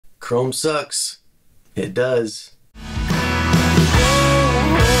chrome sucks. It does.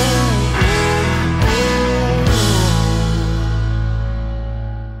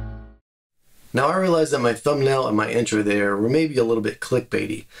 Now I realize that my thumbnail and my intro there were maybe a little bit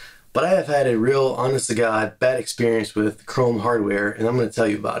clickbaity, but I have had a real, honest to God, bad experience with chrome hardware, and I'm going to tell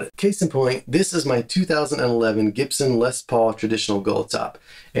you about it. Case in point, this is my 2011 Gibson Les Paul traditional Goldtop,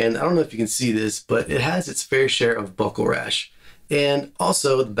 and I don't know if you can see this, but it has its fair share of buckle rash. And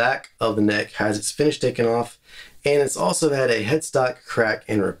also the back of the neck has its finish taken off, and it's also had a headstock crack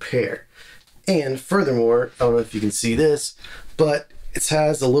and repair. And furthermore, I don't know if you can see this, but it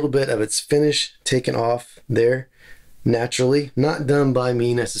has a little bit of its finish taken off there naturally, not done by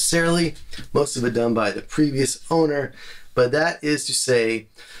me necessarily, most of it done by the previous owner, but that is to say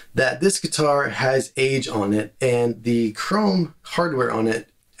that this guitar has age on it, and the chrome hardware on it,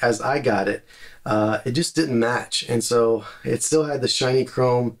 as I got it, it just didn't match, and so it still had the shiny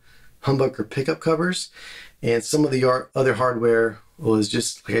chrome humbucker pickup covers, and some of the other hardware was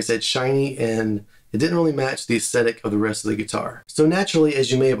just, like I said, shiny, and it didn't really match the aesthetic of the rest of the guitar. So naturally,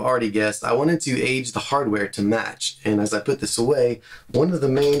 as you may have already guessed, I wanted to age the hardware to match. And as I put this away, one of the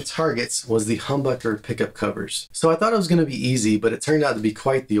main targets was the humbucker pickup covers. So I thought it was going to be easy, but it turned out to be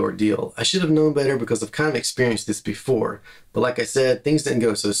quite the ordeal. I should have known better because I've kind of experienced this before. But like I said, things didn't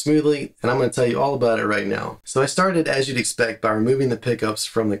go so smoothly, and I'm going to tell you all about it right now. So I started, as you'd expect, by removing the pickups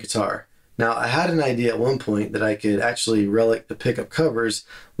from the guitar. Now, I had an idea at one point that I could actually relic the pickup covers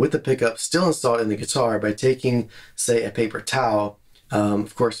with the pickup still installed in the guitar by taking, say, a paper towel,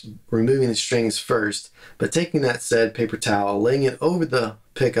 of course, removing the strings first, but taking that said paper towel, laying it over the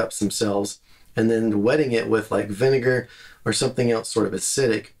pickups themselves, and then wetting it with like vinegar or something else sort of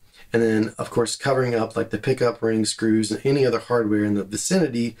acidic, and then, of course, covering up like the pickup ring screws and any other hardware in the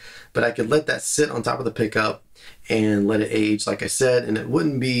vicinity, but I could let that sit on top of the pickup and let it age, like I said, and it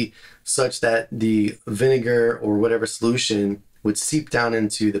wouldn't be such that the vinegar or whatever solution would seep down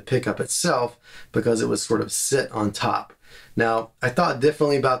into the pickup itself because it would sort of sit on top. Now, I thought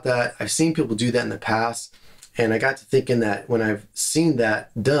differently about that. I've seen people do that in the past, and I got to thinking that when I've seen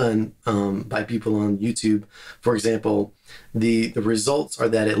that done by people on YouTube, for example, the results are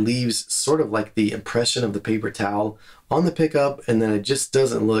that it leaves sort of like the impression of the paper towel on the pickup, and then it just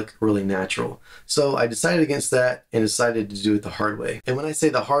doesn't look really natural. So I decided against that and decided to do it the hard way. And when I say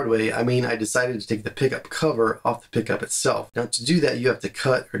the hard way, I mean I decided to take the pickup cover off the pickup itself. Now, to do that, you have to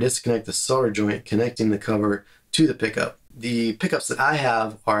cut or disconnect the solder joint connecting the cover to the pickup. The pickups that I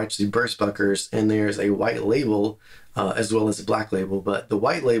have are actually burst buckers, and there's a white label as well as a black label, but the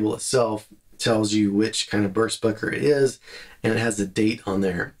white label itself tells you which kind of burst bucker it is, and it has a date on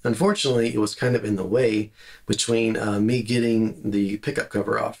there. Unfortunately, it was kind of in the way between me getting the pickup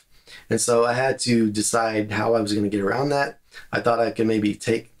cover off, and so I had to decide how I was going to get around that. I thought I could maybe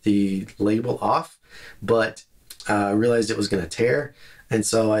take the label off, but I realized it was going to tear, and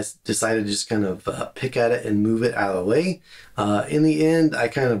so I decided to just kind of pick at it and move it out of the way. In the end, I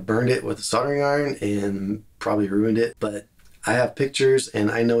kind of burned it with a soldering iron and probably ruined it, but I have pictures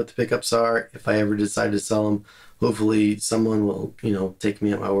and I know what the pickups are. If I ever decide to sell them, hopefully someone will, take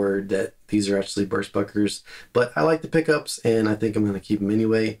me at my word that these are actually burst buckers. But I like the pickups and I think I'm going to keep them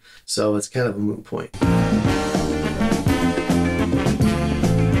anyway, so it's kind of a moot point.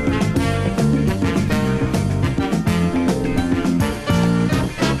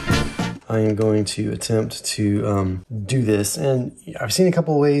 I am going to attempt to do this, and I've seen a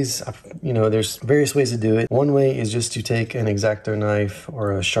couple of ways. There's various ways to do it. One way is just to take an X-Acto knife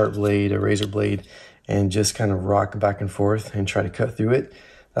or a sharp blade, a razor blade, and just kind of rock back and forth and try to cut through it.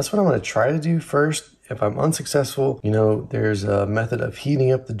 That's what I'm going to try to do first. If I'm unsuccessful, there's a method of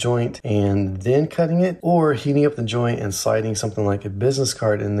heating up the joint and then cutting it, or heating up the joint and sliding something like a business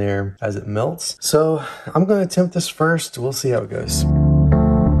card in there as it melts. So I'm going to attempt this first. We'll see how it goes.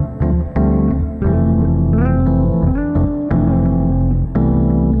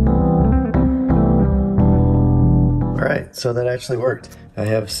 So that actually worked. I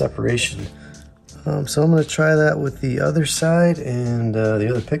have separation. So I'm going to try that with the other side and the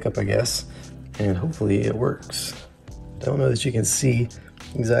other pickup, I guess, and hopefully it works. Don't know that you can see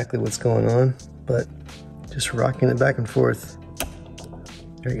exactly what's going on, but just rocking it back and forth.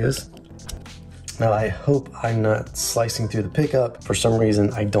 There it goes. Now I hope I'm not slicing through the pickup. For some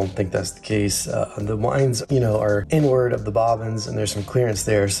reason, I don't think that's the case. The winds, are inward of the bobbins and there's some clearance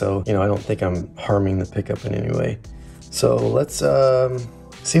there, so, I don't think I'm harming the pickup in any way. So let's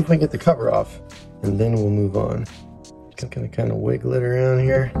see if we can get the cover off, and then we'll move on. Just gonna kind of wiggle it around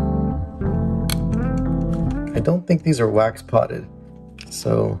here. I don't think these are wax potted,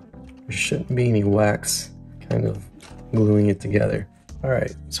 so there shouldn't be any wax kind of gluing it together.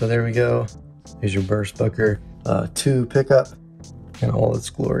 Alright, so there we go. Here's your burst bucker 2 pickup in all its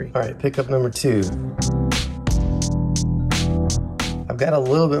glory. Alright, pickup number 2. I've got a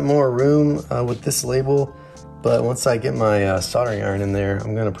little bit more room with this label, but once I get my soldering iron in there,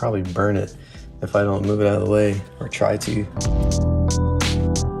 I'm gonna probably burn it if I don't move it out of the way, or try to.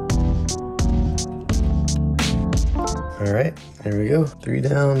 Alright, there we go. 3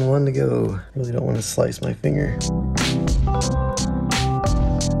 down, 1 to go. Really don't want to slice my finger.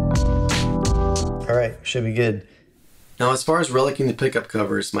 Alright, should be good. Now as far as relicking the pickup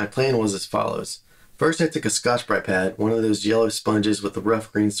covers, my plan was as follows. First I took a Scotch-Brite pad, one of those yellow sponges with a rough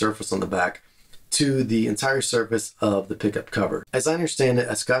green surface on the back, to the entire surface of the pickup cover. As I understand it,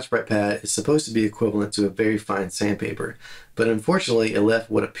 a Scotch-Brite pad is supposed to be equivalent to a very fine sandpaper, but unfortunately it left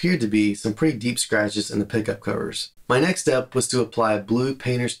what appeared to be some pretty deep scratches in the pickup covers. My next step was to apply blue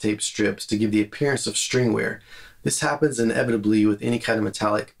painter's tape strips to give the appearance of string wear. This happens inevitably with any kind of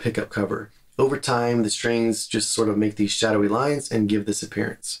metallic pickup cover. Over time, the strings just sort of make these shadowy lines and give this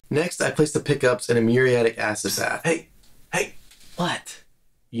appearance. Next, I placed the pickups in a muriatic acid bath. Hey, what?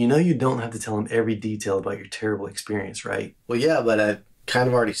 You know you don't have to tell them every detail about your terrible experience, right? Well, yeah, but I've kind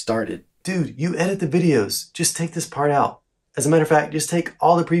of already started. Dude, you edit the videos. Just take this part out. As a matter of fact, just take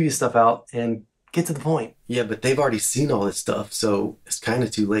all the previous stuff out and get to the point. Yeah, but they've already seen all this stuff, so it's kind of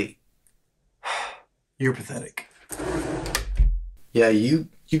too late. You're pathetic. Yeah, you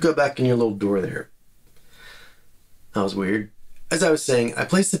go back in your little door there. That was weird. As I was saying, I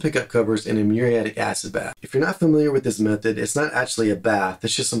placed the pickup covers in a muriatic acid bath. If you're not familiar with this method, it's not actually a bath,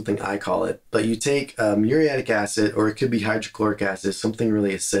 it's just something I call it. But you take muriatic acid, or it could be hydrochloric acid, something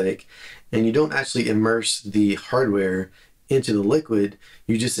really acidic, and you don't actually immerse the hardware into the liquid,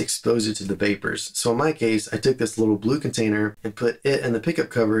 you just expose it to the vapors. So in my case, I took this little blue container and put it and the pickup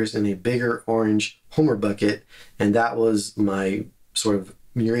covers in a bigger orange Homer bucket, and that was my sort of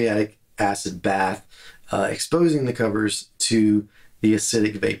muriatic acid bath, exposing the covers to the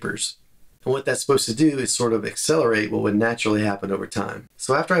acidic vapors. And what that's supposed to do is sort of accelerate what would naturally happen over time.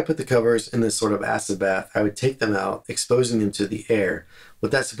 So after I put the covers in this sort of acid bath, I would take them out, exposing them to the air.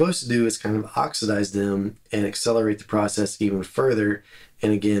 What that's supposed to do is kind of oxidize them and accelerate the process even further,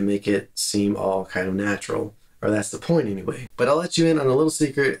 and again make it seem all kind of natural. Or that's the point anyway. But I'll let you in on a little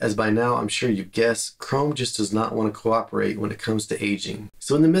secret, as by now I'm sure you guessed, chrome just does not want to cooperate when it comes to aging.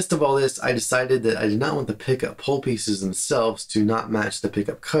 So in the midst of all this, I decided that I did not want the pickup pole pieces themselves to not match the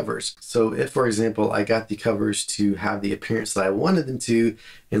pickup covers. So if, for example, I got the covers to have the appearance that I wanted them to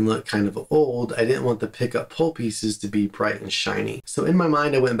and look kind of old, I didn't want the pickup pole pieces to be bright and shiny. So in my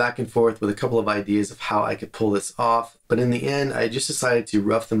mind, I went back and forth with a couple of ideas of how I could pull this off. But in the end, I just decided to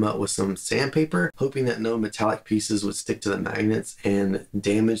rough them up with some sandpaper, hoping that no metallic pieces would stick to the magnets and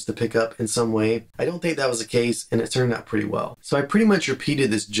damage the pickup in some way. I don't think that was the case, and it turned out pretty well. So I pretty much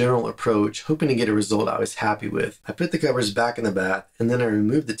repeated this general approach, hoping to get a result I was happy with. I put the covers back in the bath, and then I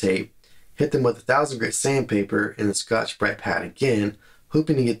removed the tape, hit them with 1000 grit sandpaper and the Scotch-Brite pad again,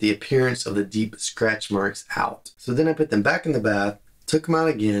 hoping to get the appearance of the deep scratch marks out. So then I put them back in the bath, took them out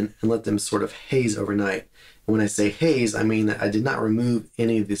again, and let them sort of haze overnight. And when I say haze, I mean that I did not remove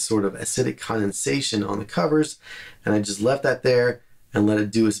any of this sort of acidic condensation on the covers, and I just left that there and let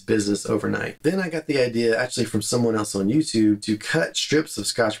it do its business overnight. Then I got the idea, actually from someone else on YouTube, to cut strips of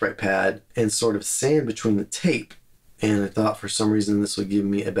Scotch-Brite pad and sort of sand between the tape. And I thought for some reason this would give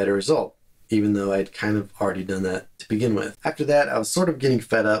me a better result, even though I'd kind of already done that to begin with. After that, I was sort of getting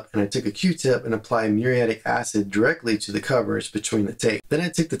fed up, and I took a Q-tip and applied muriatic acid directly to the covers between the tape. Then I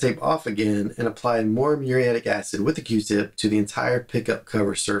took the tape off again and applied more muriatic acid with the Q-tip to the entire pickup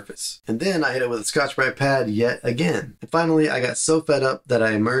cover surface. And then I hit it with a Scotch-Brite pad yet again. And finally, I got so fed up that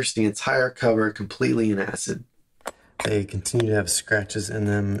I immersed the entire cover completely in acid. They continue to have scratches in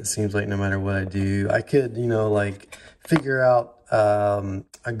them, it seems like, no matter what I do. I could, you know, like figure out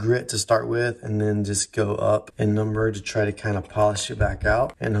a grit to start with and then just go up in number to try to kind of polish it back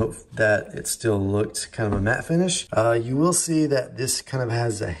out and hope that it still looked kind of a matte finish. You will see that this kind of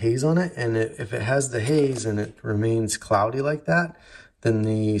has a haze on it, and if it has the haze and it remains cloudy like that, then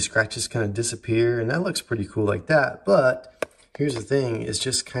the scratches kind of disappear, and that looks pretty cool like that. But here's the thing, it's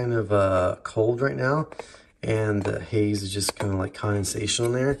just kind of cold right now, and the haze is just kind of like condensation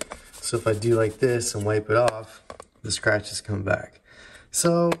on there. So if I do like this and wipe it off, the scratches come back.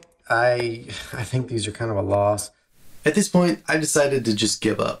 So I think these are kind of a loss. At this point, I decided to just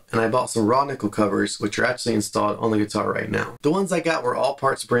give up, and I bought some raw nickel covers, which are actually installed on the guitar right now. The ones I got were All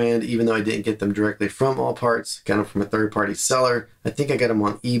Parts brand, even though I didn't get them directly from All Parts. Got them from a third-party seller. I think I got them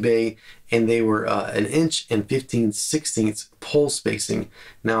on eBay, and they were 1 inch and 15/16 pole spacing.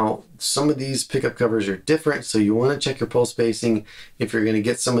 Now, some of these pickup covers are different, so you want to check your pole spacing if you're going to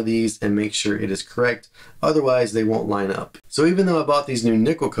get some of these and make sure it is correct. Otherwise, they won't line up. So even though I bought these new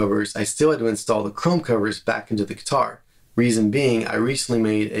nickel covers, I still had to install the chrome covers back into the guitar. Reason being, I recently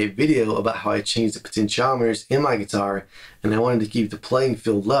made a video about how I changed the potentiometers in my guitar, and I wanted to keep the playing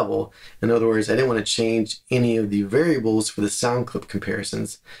field level. In other words, I didn't want to change any of the variables for the sound clip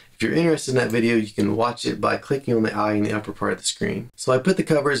comparisons. If you're interested in that video, you can watch it by clicking on the eye in the upper part of the screen. So I put the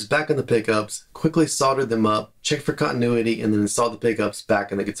covers back on the pickups, quickly soldered them up, checked for continuity, and then installed the pickups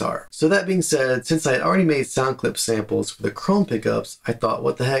back in the guitar. So that being said, since I had already made sound clip samples for the chrome pickups, I thought,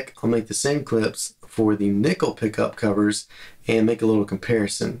 what the heck, I'll make the same clips for the nickel pickup covers and make a little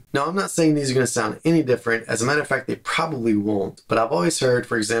comparison. Now, I'm not saying these are going to sound any different. As a matter of fact, they probably won't. But I've always heard,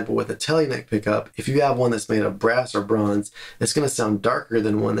 for example, with a teleneck pickup, if you have one that's made of brass or bronze, it's going to sound darker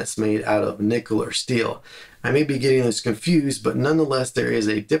than one that's made out of nickel or steel. I may be getting this confused, but nonetheless, there is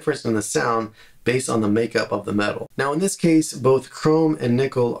a difference in the sound based on the makeup of the metal. Now, in this case, both chrome and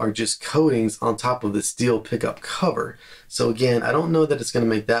nickel are just coatings on top of the steel pickup cover. So again, I don't know that it's going to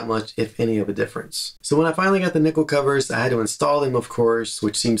make that much, if any, of a difference. So when I finally got the nickel covers, I had to install them, of course,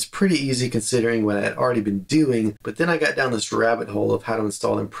 which seems pretty easy considering what I had already been doing, but then I got down this rabbit hole of how to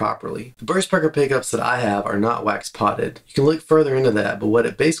install them properly. The burst breaker pickups that I have are not wax potted. You can look further into that, but what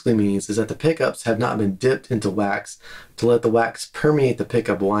it basically means is that the pickups have not been dipped into wax to let the wax permeate the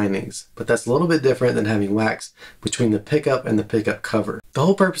pickup windings. But that's a little bit different than having wax between the pickup and the pickup cover. The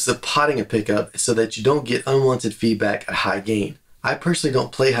whole purpose of potting a pickup is so that you don't get unwanted feedback at high gain. I personally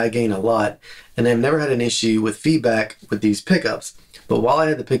don't play high gain a lot, and I've never had an issue with feedback with these pickups. But while I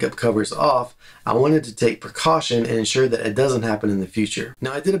had the pickup covers off, I wanted to take precaution and ensure that it doesn't happen in the future.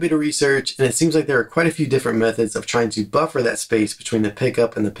 Now, I did a bit of research, and it seems like there are quite a few different methods of trying to buffer that space between the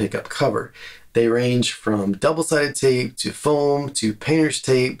pickup and the pickup cover. They range from double-sided tape to foam to painter's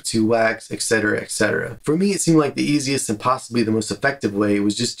tape to wax, etc., etc. For me, it seemed like the easiest and possibly the most effective way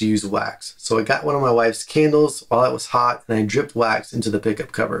was just to use wax. So I got one of my wife's candles while it was hot, and I dripped wax into the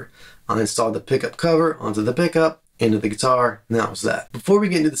pickup cover. I installed the pickup cover onto the pickup, into the guitar, and that was that. Before we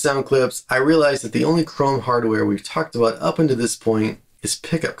get into the sound clips, I realized that the only chrome hardware we've talked about up until this point is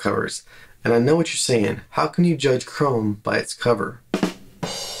pickup covers. And I know what you're saying. How can you judge chrome by its cover?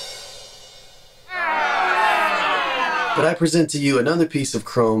 But I present to you another piece of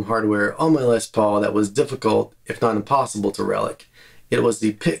chrome hardware on my Les Paul that was difficult, if not impossible, to relic. It was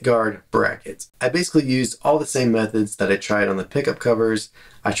the pit guard bracket. I basically used all the same methods that I tried on the pickup covers.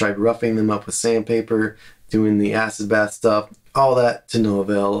 I tried roughing them up with sandpaper, doing the acid bath stuff, all that to no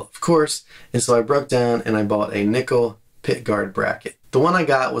avail, of course. And so I broke down and I bought a nickel pit guard bracket. The one I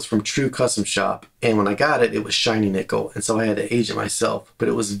got was from True Custom Shop, and when I got it, it was shiny nickel, and so I had to age it myself, but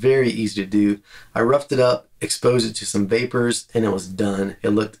it was very easy to do. I roughed it up, exposed it to some vapors, and it was done. It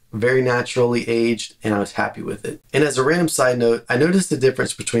looked very naturally aged, and I was happy with it. And as a random side note, I noticed the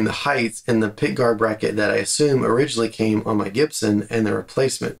difference between the heights in the pit guard bracket that I assume originally came on my Gibson and the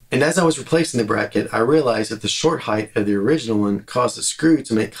replacement. And as I was replacing the bracket, I realized that the short height of the original one caused the screw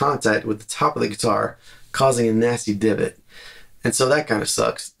to make contact with the top of the guitar, causing a nasty divot. And so that kind of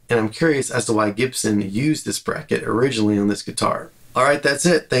sucks, and I'm curious as to why Gibson used this bracket originally on this guitar. Alright, that's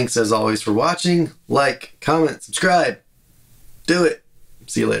it. Thanks as always for watching. Like, comment, subscribe. Do it.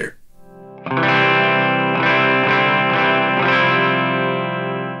 See you later.